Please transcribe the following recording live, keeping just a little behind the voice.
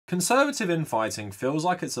Conservative infighting feels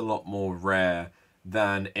like it's a lot more rare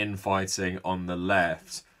than infighting on the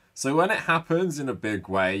left. So when it happens in a big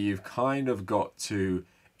way, you've kind of got to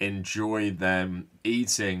enjoy them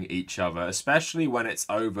eating each other, especially when it's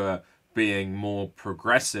over being more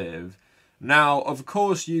progressive. Now, of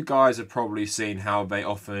course, you guys have probably seen how they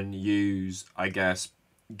often use, I guess,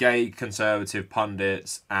 gay conservative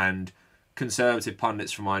pundits and conservative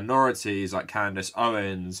pundits from minorities like Candace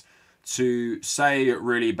Owens to say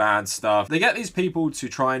really bad stuff. They get these people to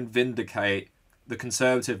try and vindicate the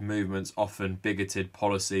conservative movement's often bigoted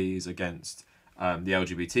policies against the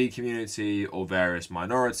LGBT community or various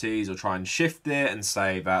minorities, or try and shift it and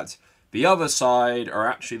say that the other side are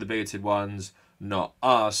actually the bigoted ones, not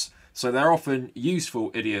us. So they're often useful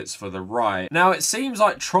idiots for the right. Now, it seems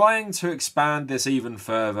like trying to expand this even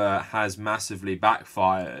further has massively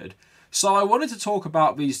backfired. So I wanted to talk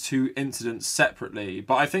about these two incidents separately,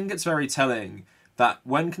 but I think it's very telling that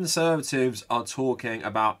when conservatives are talking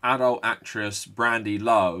about adult actress Brandi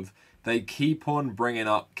Love, they keep on bringing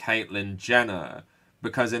up Caitlyn Jenner,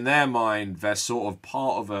 because in their mind, they're sort of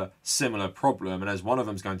part of a similar problem. And as one of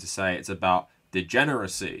them's going to say, it's about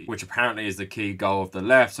degeneracy, which apparently is the key goal of the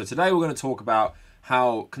left. So today we're going to talk about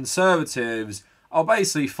how conservatives are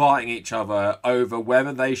basically fighting each other over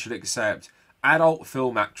whether they should accept adult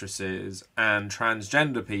film actresses and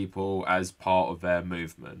transgender people as part of their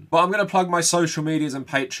movement. But I'm going to plug my social medias and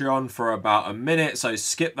Patreon for about a minute, so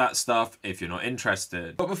skip that stuff if you're not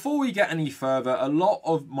interested. But before we get any further, a lot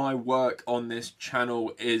of my work on this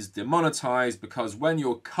channel is demonetized because when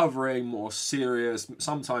you're covering more serious,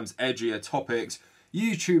 sometimes edgier topics,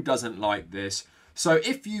 YouTube doesn't like this. So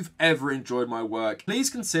if you've ever enjoyed my work, please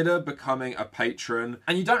consider becoming a patron.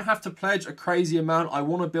 And you don't have to pledge a crazy amount. I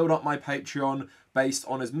want to build up my Patreon based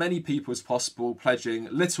on as many people as possible, pledging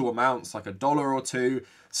little amounts like $1 or $2.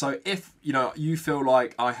 So if you feel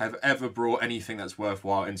like I have ever brought anything that's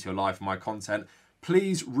worthwhile into your life and my content,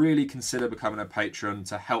 please really consider becoming a patron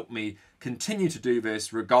to help me continue to do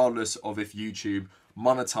this regardless of if YouTube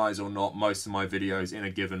monetize or not most of my videos in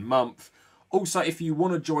a given month. Also, if you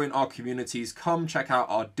want to join our communities, come check out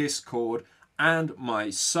our Discord and my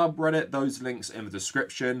subreddit. Those links in the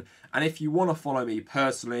description. And if you want to follow me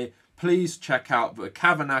personally, please check out the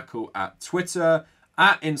Kavernacle at Twitter,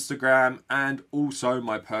 at Instagram, and also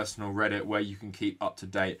my personal Reddit, where you can keep up to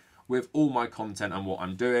date with all my content and what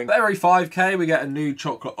I'm doing. But every 5k, we get a new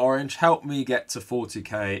chocolate orange. Help me get to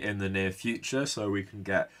 40k in the near future so we can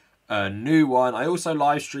get a new one. I also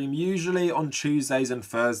live stream usually on Tuesdays and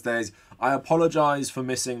Thursdays. I apologise for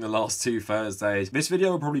missing the last 2 Thursdays. This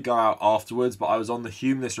video will probably go out afterwards, but I was on the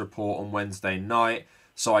Humanist Report on Wednesday night,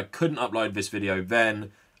 so I couldn't upload this video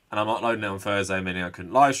then, and I'm uploading it on Thursday, meaning I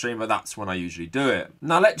couldn't live stream, but that's when I usually do it.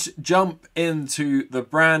 Now let's jump into the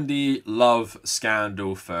Brandi Love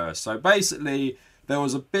scandal first. So basically, there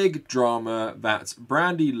was a big drama that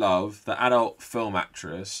Brandi Love, the adult film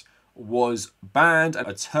actress, was banned at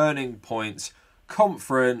a Turning Point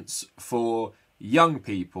conference for young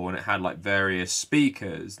people, and it had like various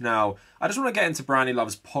speakers. Now, I just want to get into Brandi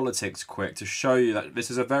Love's politics quick to show you that this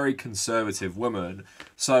is a very conservative woman.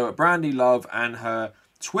 So Brandi Love, and her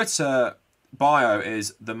Twitter bio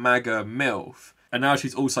is the MAGA MILF, and now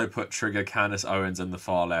she's also put trigger Candace Owens and the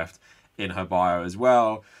far left in her bio as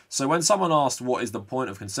well. So when someone asked what is the point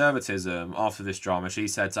of conservatism after this drama, she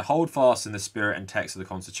said to hold fast in the spirit and text of the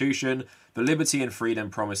Constitution, the liberty and freedom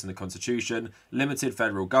promised in the Constitution, limited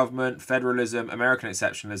federal government, federalism, American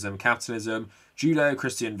exceptionalism, capitalism,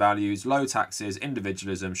 Judeo-Christian values, low taxes,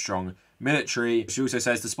 individualism, strong military. She also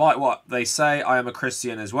says, despite what they say, I am a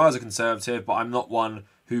Christian as well as a conservative, but I'm not one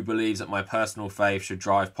who believes that my personal faith should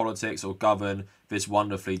drive politics or govern this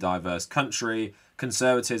wonderfully diverse country.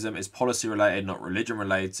 Conservatism is policy related, not religion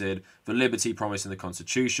related. The liberty promised in the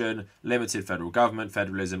Constitution, limited federal government,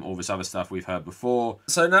 federalism, all this other stuff we've heard before.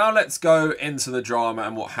 So now let's go into the drama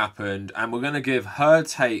and what happened, and we're going to give her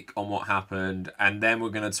take on what happened, and then we're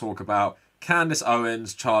going to talk about Candace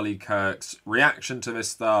Owens, Charlie Kirk's reaction to this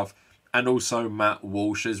stuff, and also Matt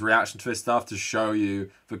Walsh's reaction to this stuff to show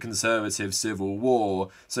you the conservative civil war.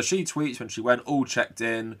 So she tweets when she went all checked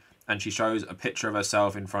in, and she shows a picture of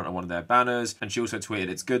herself in front of one of their banners. And she also tweeted,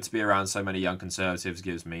 it's good to be around so many young conservatives,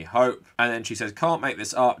 gives me hope. And then she says, can't make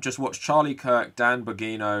this up, just watch Charlie Kirk, Dan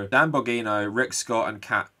Bongino, Rick Scott and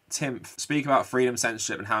Kat Timpf speak about freedom,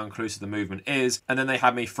 censorship and how inclusive the movement is. And then they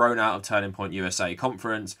had me thrown out of Turning Point USA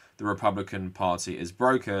conference. The Republican Party is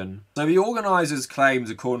broken. So the organisers claimed,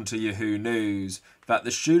 according to Yahoo News, that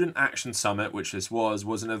the Student Action Summit, which this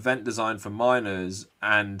was an event designed for minors,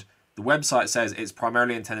 and the The website says it's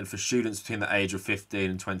primarily intended for students between the age of 15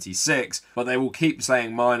 and 26, but they will keep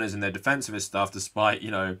saying minors in their defense of this stuff, despite,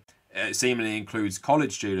 it seemingly includes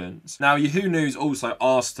college students. Now, Yahoo News also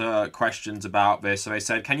asked her questions about this. So they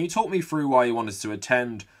said, can you talk me through why you wanted to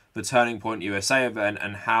attend the Turning Point USA event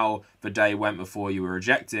and how the day went before you were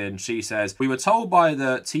rejected? And she says, we were told by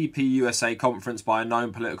the TP USA conference by a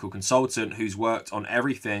known political consultant who's worked on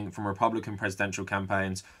everything from Republican presidential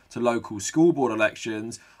campaigns to local school board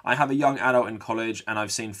elections. I have a young adult in college and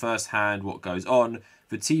I've seen firsthand what goes on.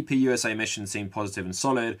 The TP USA mission seemed positive and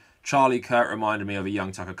solid. Charlie Kirk reminded me of a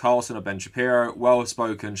young Tucker Carlson or Ben Shapiro,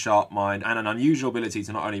 well-spoken, sharp mind, and an unusual ability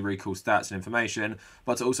to not only recall stats and information,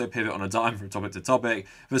 but to also pivot on a dime from topic to topic.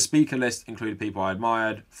 The speaker list included people I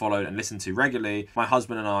admired, followed, and listened to regularly. My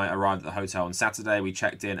husband and I arrived at the hotel on Saturday. We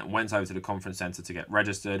checked in and went over to the conference center to get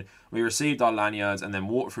registered. We received our lanyards and then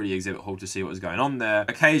walked through the exhibit hall to see what was going on there.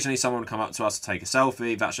 Occasionally, someone would come up to us to take a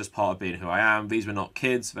selfie. That's just part of being who I am. These were not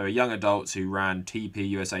kids. They were young adults who ran TP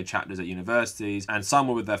USA chapters at universities, and some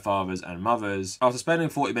were with their fathers and mothers. After spending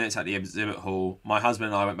 40 minutes at the exhibit hall, my husband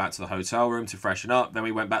and I went back to the hotel room to freshen up. Then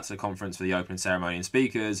we went back to the conference for the opening ceremony and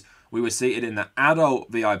speakers. We were seated in the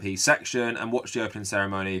adult VIP section and watched the opening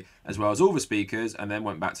ceremony as well as all the speakers, and then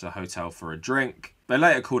went back to the hotel for a drink. They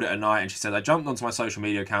later called it a night, and she said, I jumped onto my social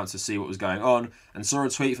media accounts to see what was going on and saw a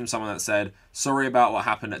tweet from someone that said, sorry about what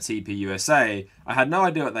happened at TP USA. I had no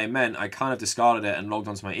idea what they meant. I kind of discarded it and logged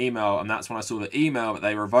onto my email, and that's when I saw the email that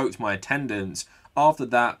they revoked my attendance. After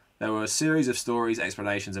that, there were a series of stories,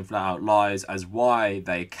 explanations, and flat-out lies as why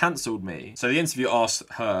they cancelled me. So the interview asked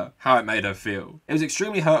her how it made her feel. It was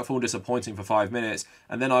extremely hurtful and disappointing for 5 minutes,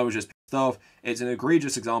 and then I was just pissed off. It's an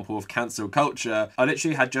egregious example of cancel culture. I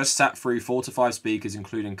literally had just sat through 4 to 5 speakers,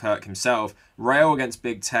 including Kirk himself, rail against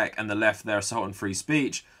big tech and the left for their assault on free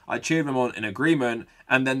speech. I cheered them on in agreement,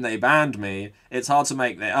 and then they banned me. It's hard to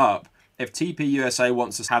make that up. If TP USA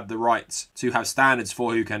wants to have the right to have standards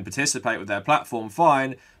for who can participate with their platform,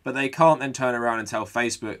 fine, but they can't then turn around and tell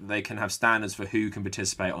Facebook that they can have standards for who can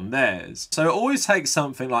participate on theirs. So it always takes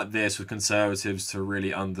something like this with conservatives to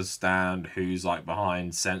really understand who's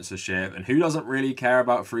behind censorship and who doesn't really care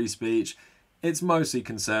about free speech. It's mostly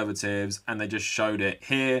conservatives, and they just showed it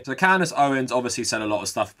here. So Candace Owens obviously said a lot of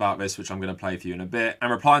stuff about this, which I'm going to play for you in a bit.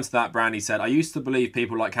 And replying to that, Brandi said, I used to believe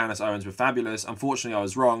people like Candace Owens were fabulous. Unfortunately, I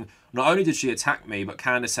was wrong. Not only did she attack me, but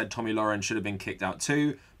Candace said Tomi Lahren should have been kicked out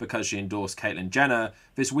too because she endorsed Caitlyn Jenner.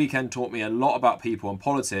 This weekend taught me a lot about people and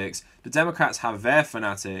politics. The Democrats have their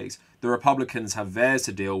fanatics. The Republicans have theirs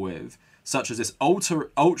to deal with, such as this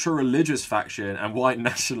ultra-religious faction and white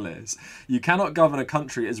nationalists. You cannot govern a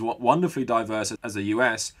country as wonderfully diverse as the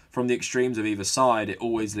US. From the extremes of either side, it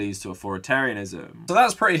always leads to authoritarianism. So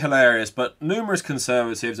that's pretty hilarious, but numerous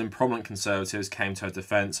conservatives and prominent conservatives came to her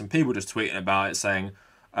defense, and people just tweeting about it saying,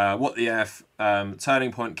 what the F,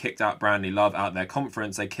 Turning Point kicked out Brandi Love out their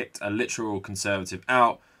conference. They kicked a literal conservative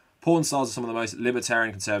out. Porn stars are some of the most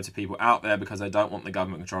libertarian conservative people out there because they don't want the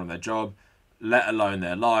government controlling their job, let alone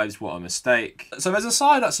their lives. What a mistake. So there's a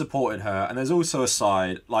side that supported her, and there's also a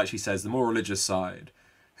side, like she says, the more religious side,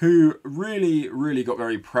 who really got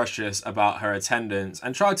very precious about her attendance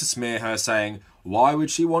and tried to smear her, saying, why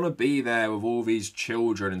would she want to be there with all these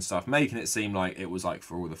children and stuff, making it seem like it was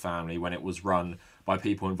for all the family when it was run by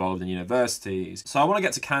people involved in universities. So I want to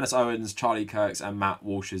get to Candace Owens, Charlie Kirk's, and Matt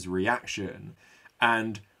Walsh's reaction.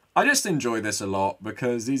 And I just enjoy this a lot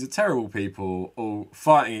because these are terrible people all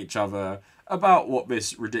fighting each other about what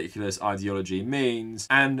this ridiculous ideology means.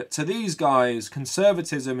 And to these guys,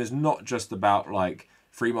 conservatism is not just about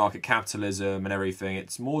free market capitalism and everything.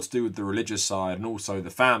 It's more to do with the religious side and also the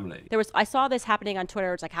family. I saw this happening on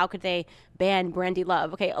Twitter. It's how could they ban Brandi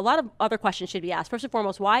Love? Okay, a lot of other questions should be asked. First and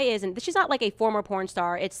foremost, why isn't she's not a former porn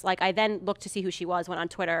star? It's I then looked to see who she was, went on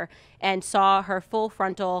Twitter and saw her full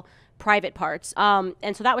frontal private parts.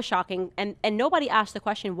 And so that was shocking. And nobody asked the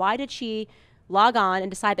question, why did she log on and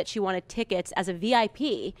decide that she wanted tickets as a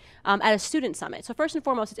VIP at a student summit? So first and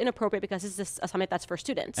foremost, it's inappropriate because this is a summit that's for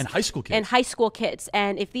students. And high school kids.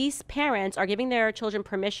 And if these parents are giving their children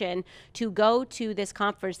permission to go to this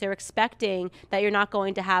conference, they're expecting that you're not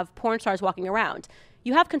going to have porn stars walking around.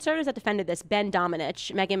 You have conservatives that defended this. Ben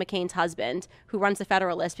Domenech, Meghan McCain's husband, who runs the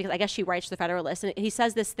Federalist, because I guess she writes the Federalist, and he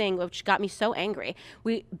says this thing which got me so angry.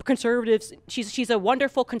 We conservatives, she's a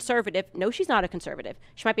wonderful conservative. No, she's not a conservative.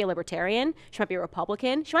 She might be a libertarian. She might be a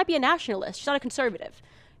Republican. She might be a nationalist. She's not a conservative.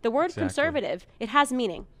 The word conservative, it has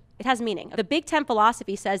meaning. It has meaning. The Big Ten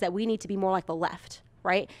philosophy says that we need to be more like the left.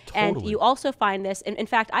 Right? Totally. And you also find this, in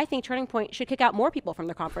fact, I think Turning Point should kick out more people from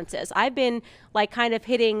their conferences. I've been kind of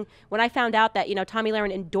hitting, when I found out that, Tomi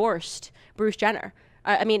Lahren endorsed Bruce Jenner,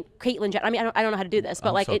 I mean, Caitlyn Jenner. I mean, I don't know how to do this,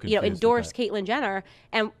 but like, endorse Caitlyn Jenner.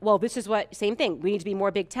 And well, this is what, same thing. We need to be more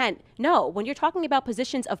Big Tent. No, when you're talking about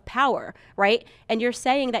positions of power, right? And you're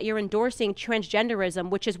saying that you're endorsing transgenderism,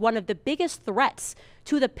 which is one of the biggest threats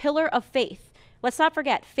to the pillar of faith. Let's not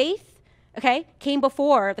forget, faith, okay, came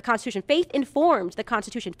before the Constitution. Faith informed the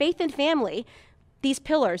Constitution. Faith and family. These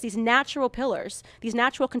pillars, these natural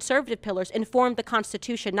conservative pillars informed the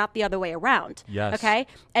Constitution, not the other way around. Yes. Okay?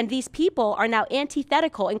 And these people are now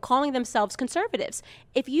antithetical in calling themselves conservatives.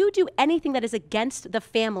 If you do anything that is against the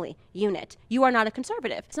family unit, you are not a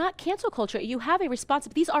conservative. It's not cancel culture. You have a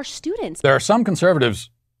responsibility. These are students. There are some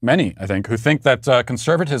conservatives, many, I think, who think that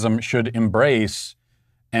conservatism should embrace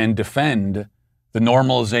and defend the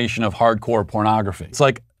normalization of hardcore pornography. It's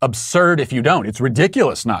like absurd if you don't. It's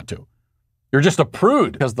ridiculous not to. You're just a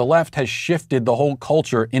prude, because the left has shifted the whole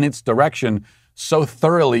culture in its direction so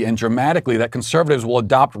thoroughly and dramatically that conservatives will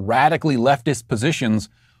adopt radically leftist positions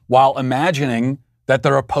while imagining that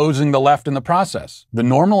they're opposing the left in the process. The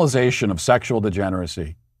normalization of sexual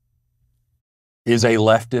degeneracy is a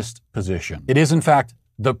leftist position. It is, in fact,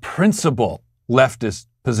 the principal leftist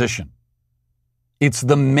position. It's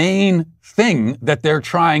the main thing that they're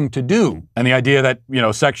trying to do. And the idea that,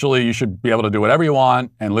 sexually you should be able to do whatever you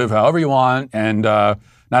want and live however you want. And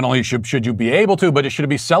not only should you be able to, but it should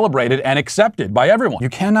be celebrated and accepted by everyone. You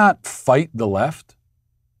cannot fight the left.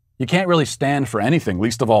 You can't really stand for anything,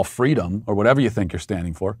 least of all freedom or whatever you think you're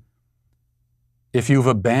standing for, if you've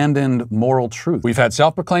abandoned moral truth. We've had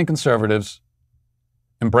self-proclaimed conservatives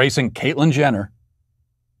embracing Caitlyn Jenner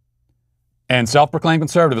and self-proclaimed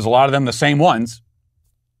conservatives, a lot of them the same ones,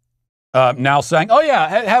 now saying, oh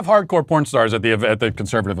yeah, have hardcore porn stars at the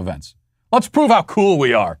conservative events. Let's prove how cool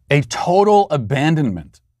we are. A total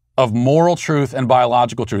abandonment of moral truth and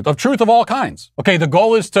biological truth, of truth of all kinds. Okay, the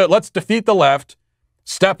goal is let's defeat the left.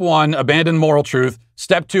 Step 1, abandon moral truth.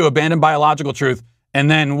 Step 2, abandon biological truth.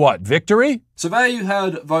 And then what? Victory? So there you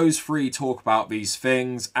heard those three talk about these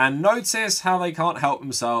things, and notice how they can't help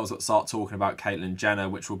themselves but start talking about Caitlyn Jenner,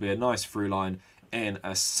 which will be a nice through line in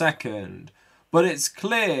a second. But it's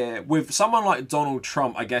clear, with someone like Donald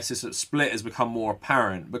Trump, I guess this split has become more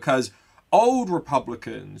apparent, because old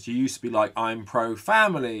Republicans, you used to be like, I'm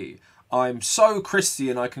pro-family, I'm so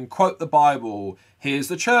Christian, I can quote the Bible, here's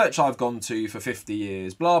the church I've gone to for 50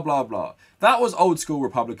 years, blah, blah, blah. That was old school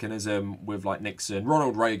Republicanism with like Nixon,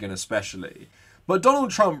 Ronald Reagan especially. But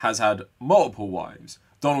Donald Trump has had multiple wives.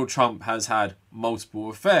 Donald Trump has had multiple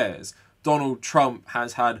affairs. Donald Trump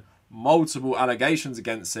has had multiple allegations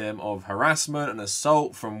against him of harassment and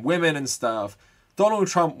assault from women and stuff. Donald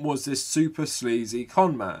Trump was this super sleazy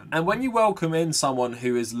con man. And when you welcome in someone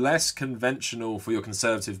who is less conventional for your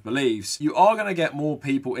conservative beliefs, you are going to get more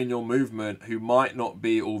people in your movement who might not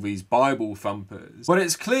be all these Bible thumpers. But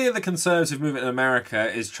it's clear the conservative movement in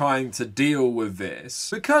America is trying to deal with this,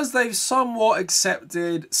 because they've somewhat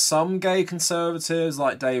accepted some gay conservatives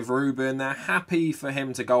like Dave Rubin. They're happy for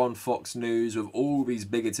him to go on Fox News with all these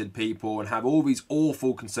bigoted people and have all these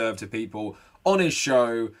awful conservative people on his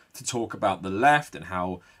show to talk about the left and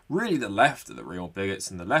how really the left are the real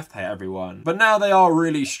bigots and the left hate everyone. But now they are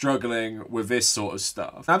really struggling with this sort of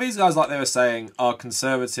stuff. Now these guys, like they were saying, are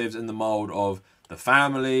conservatives in the mold of the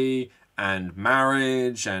family and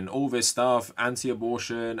marriage and all this stuff,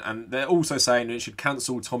 anti-abortion, and they're also saying that it should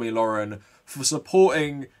cancel Tomi Lahren for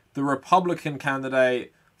supporting the Republican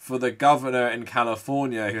candidate for the governor in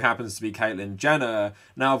California, who happens to be Caitlyn Jenner.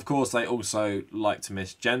 Now, of course, they also like to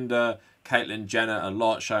misgender Caitlyn Jenner a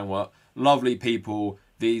lot, showing what lovely people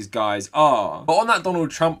these guys are. But on that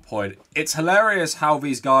Donald Trump point, it's hilarious how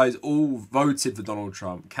these guys all voted for Donald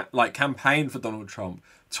Trump, campaigned for Donald Trump,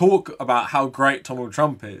 talk about how great Donald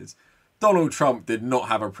Trump is. Donald Trump did not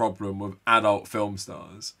have a problem with adult film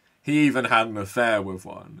stars. He even had an affair with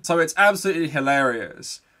one. So it's absolutely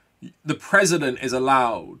hilarious. The president is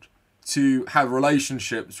allowed to have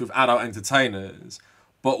relationships with adult entertainers,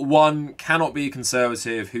 but one cannot be a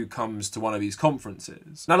conservative who comes to one of these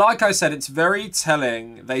conferences. Now, like I said, it's very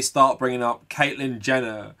telling they start bringing up Caitlyn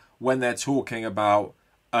Jenner when they're talking about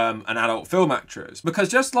an adult film actress. Because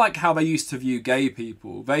just like how they used to view gay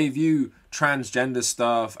people, they view transgender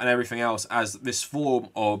stuff and everything else as this form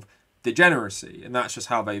of degeneracy, and that's just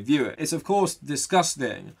how they view it. It's of course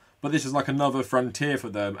disgusting, but this is like another frontier for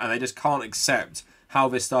them, and they just can't accept how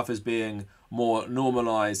this stuff is being more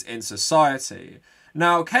normalized in society.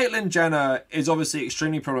 Now, Caitlyn Jenner is obviously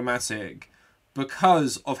extremely problematic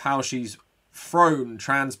because of how she's thrown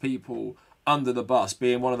trans people under the bus,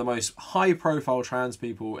 being one of the most high-profile trans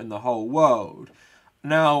people in the whole world.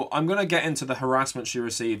 Now, I'm going to get into the harassment she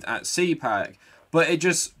received at CPAC, but it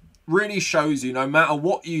just really shows you, no matter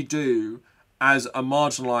what you do as a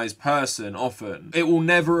marginalised person often, it will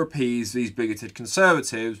never appease these bigoted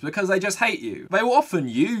conservatives because they just hate you. They will often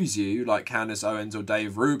use you, like Candace Owens or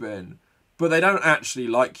Dave Rubin, but they don't actually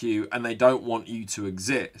like you and they don't want you to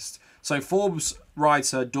exist. So Forbes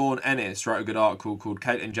writer Dawn Ennis wrote a good article called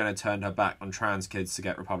 "Caitlyn Jenner Turned Her Back on Trans Kids to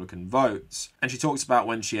Get Republican Votes." And she talks about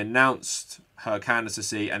when she announced her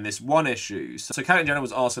candidacy and this one issue. So Caitlyn Jenner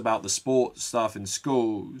was asked about the sports stuff in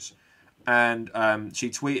schools, and she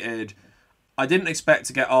tweeted, "I didn't expect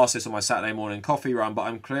to get asked this on my Saturday morning coffee run, but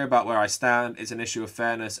I'm clear about where I stand. It's an issue of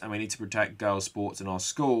fairness and we need to protect girls' sports in our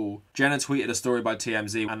school." Jenner tweeted a story by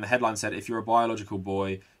TMZ and the headline said, "If you're a biological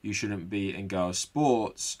boy, you shouldn't be in girls'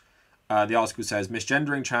 sports." The article says,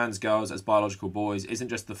 "Misgendering trans girls as biological boys isn't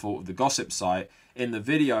just the fault of the gossip site." In the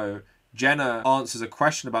video, Jenner answers a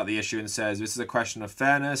question about the issue and says, "This is a question of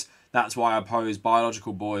fairness. That's why I oppose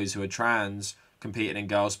biological boys who are trans competing in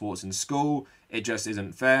girls' sports in school. It just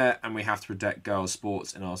isn't fair, and we have to protect girls'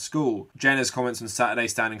 sports in our school." Jenner's comments on Saturday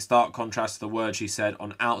stand in stark contrast to the words she said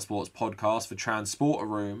on Outsport's podcast for Transporter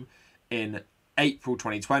Room in April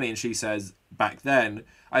 2020, and she says back then,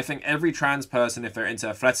 "I think every trans person, if they're into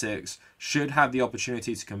athletics, should have the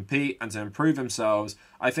opportunity to compete and to improve themselves.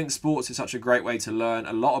 I think sports is such a great way to learn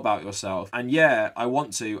a lot about yourself. And yeah, I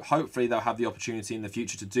want to. Hopefully they'll have the opportunity in the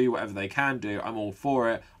future to do whatever they can do. I'm all for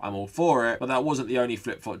it. I'm all for it." But that wasn't the only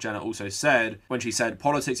flip-flop Jenner also said when she said,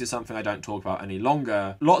 "Politics is something I don't talk about any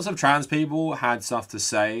longer." Lots of trans people had stuff to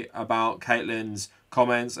say about Caitlyn's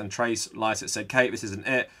comments, and Trace Lycett said, "Kate, this isn't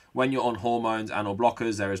it. When you're on hormones and or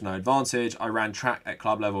blockers, there is no advantage. I ran track at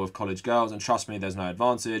club level with college girls, and trust me, there's no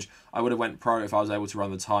advantage. I would have went pro if I was able to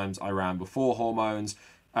run the times I ran before hormones."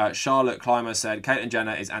 Charlotte Clymer said, "Caitlyn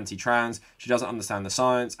Jenner is anti-trans. She doesn't understand the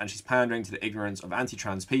science, and she's pandering to the ignorance of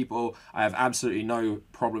anti-trans people. I have absolutely no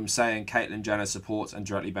problem saying Caitlyn Jenner supports and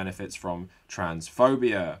directly benefits from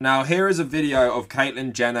transphobia." Now, here is a video of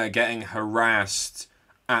Caitlyn Jenner getting harassed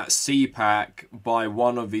at CPAC by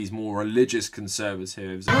one of these more religious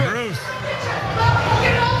conservatives. Bruce.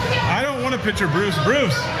 I don't want to picture Bruce.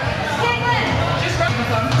 Bruce,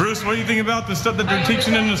 what do you think about the stuff that they're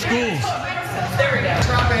teaching in the schools? There we go.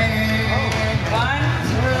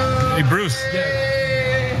 Hey, Bruce.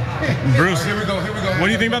 Bruce, Here we go. what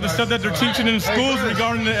do you think about the stuff that they're teaching in the schools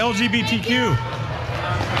regarding the LGBTQ?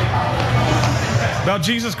 About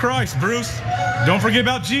Jesus Christ, Bruce. Don't forget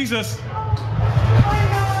about Jesus.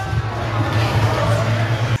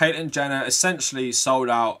 Caitlyn Jenner essentially sold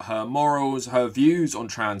out her morals, her views on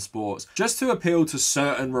trans sports, just to appeal to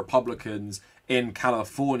certain Republicans in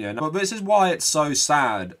California. But this is why it's so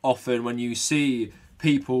sad often when you see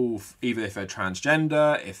people, either if they're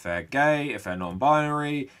transgender, if they're gay, if they're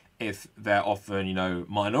non-binary, if they're often, you know,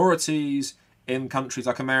 minorities in countries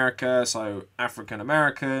like America, so African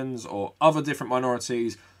Americans or other different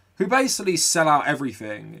minorities, who basically sell out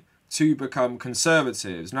everything to become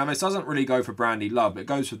conservatives. Now, this doesn't really go for Brandi Love, but it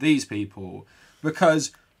goes for these people,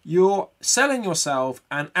 because you're selling yourself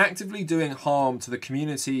and actively doing harm to the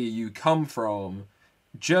community you come from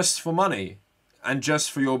just for money and just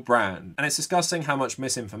for your brand. And it's disgusting how much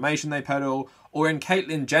misinformation they peddle, or in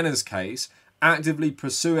Caitlyn Jenner's case, actively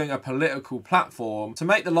pursuing a political platform to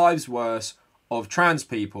make the lives worse of trans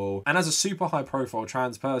people. And as a super high profile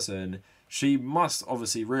trans person, she must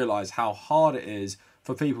obviously realise how hard it is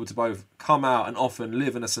for people to both come out and often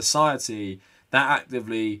live in a society that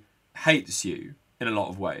actively hates you in a lot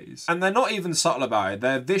of ways. And they're not even subtle about it,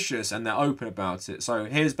 they're vicious and they're open about it. So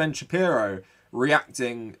here's Ben Shapiro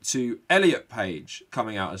reacting to Elliot Page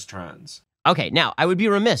coming out as trans. Okay, now, I would be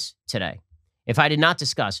remiss today if I did not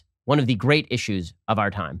discuss one of the great issues of our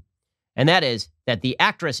time. And that is that the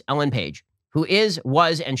actress Ellen Page, who is,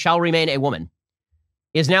 was, and shall remain a woman,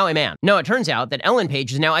 is now a man. No, it turns out that Ellen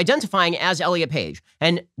Page is now identifying as Elliot Page.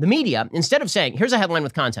 And the media, instead of saying, here's a headline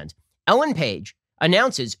with content, Ellen Page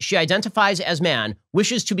announces she identifies as man,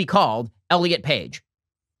 wishes to be called Elliot Page.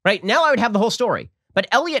 Right? Now I would have the whole story. But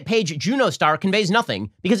Elliot Page, Juno star, conveys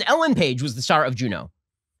nothing because Ellen Page was the star of Juno.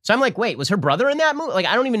 So I'm like, wait, was her brother in that movie? Like,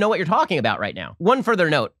 I don't even know what you're talking about right now. One further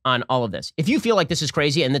note on all of this. If you feel like this is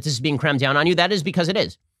crazy and that this is being crammed down on you, that is because it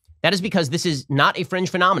is. That is because this is not a fringe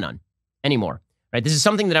phenomenon anymore. Right? This is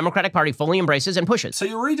something the Democratic Party fully embraces and pushes. So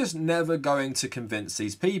you're really just never going to convince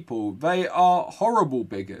these people. They are horrible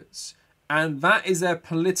bigots. And that is their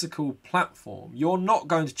political platform. You're not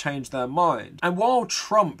going to change their mind. And while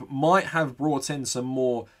Trump might have brought in some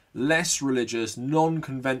more less religious,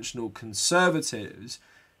 non-conventional conservatives,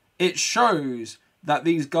 it shows that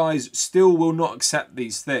these guys still will not accept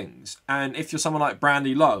these things. And if you're someone like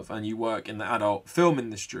Brandi Love and you work in the adult film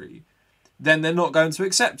industry, then they're not going to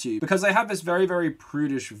accept you, because they have this very, very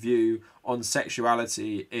prudish view on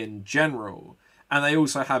sexuality in general. And they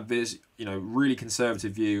also have this, you know, really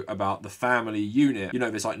conservative view about the family unit. You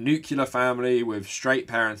know, this like nuclear family with straight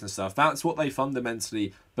parents and stuff. That's what they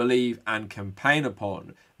fundamentally believe and campaign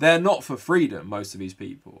upon. They're not for freedom, most of these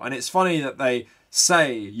people. And it's funny that they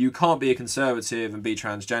say you can't be a conservative and be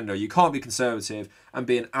transgender. You can't be conservative and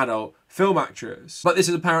be an adult film actress. But this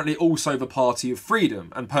is apparently also the party of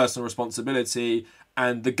freedom and personal responsibility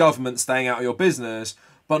and the government staying out of your business.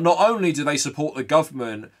 But not only do they support the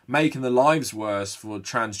government making the lives worse for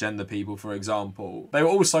transgender people, for example, they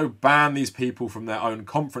will also ban these people from their own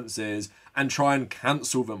conferences and try and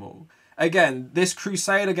cancel them all. Again, this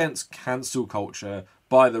crusade against cancel culture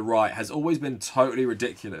by the right has always been totally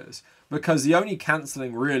ridiculous, because the only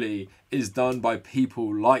cancelling really is done by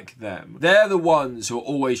people like them. They're the ones who are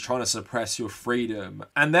always trying to suppress your freedom,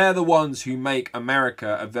 and they're the ones who make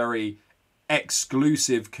America a very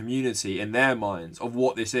exclusive community in their minds of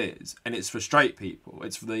what this is. And it's for straight people,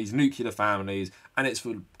 it's for these nuclear families, and it's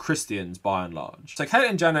for Christians by and large. So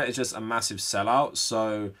Caitlyn Jenner is just a massive sellout,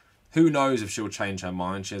 so who knows if she'll change her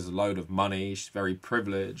mind. She has a load of money, she's very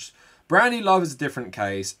privileged. Brandi Love is a different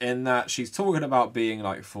case in that she's talking about being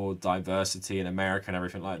like for diversity in America and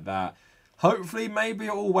everything like that. Hopefully, maybe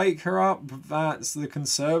it will wake her up that the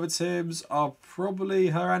conservatives are probably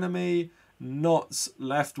her enemy, not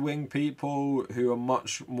left-wing people who are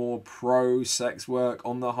much more pro-sex work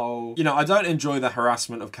on the whole. You know, I don't enjoy the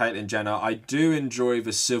harassment of Caitlyn Jenner. I do enjoy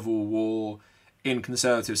the civil war in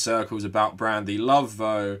conservative circles about Brandi Love,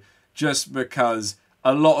 though, just because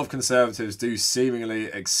a lot of conservatives do seemingly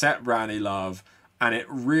accept Brandi Love, and it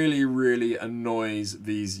really, really annoys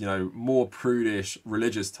these, you know, more prudish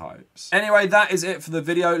religious types. Anyway, that is it for the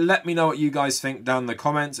video. Let me know what you guys think down in the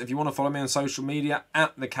comments. If you want to follow me on social media,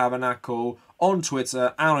 at the Kavernacle, on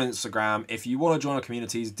Twitter and on Instagram. If you want to join our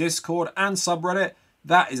community's Discord and subreddit,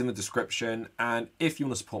 that is in the description. And if you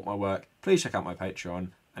want to support my work, please check out my Patreon.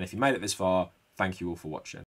 And if you made it this far, thank you all for watching.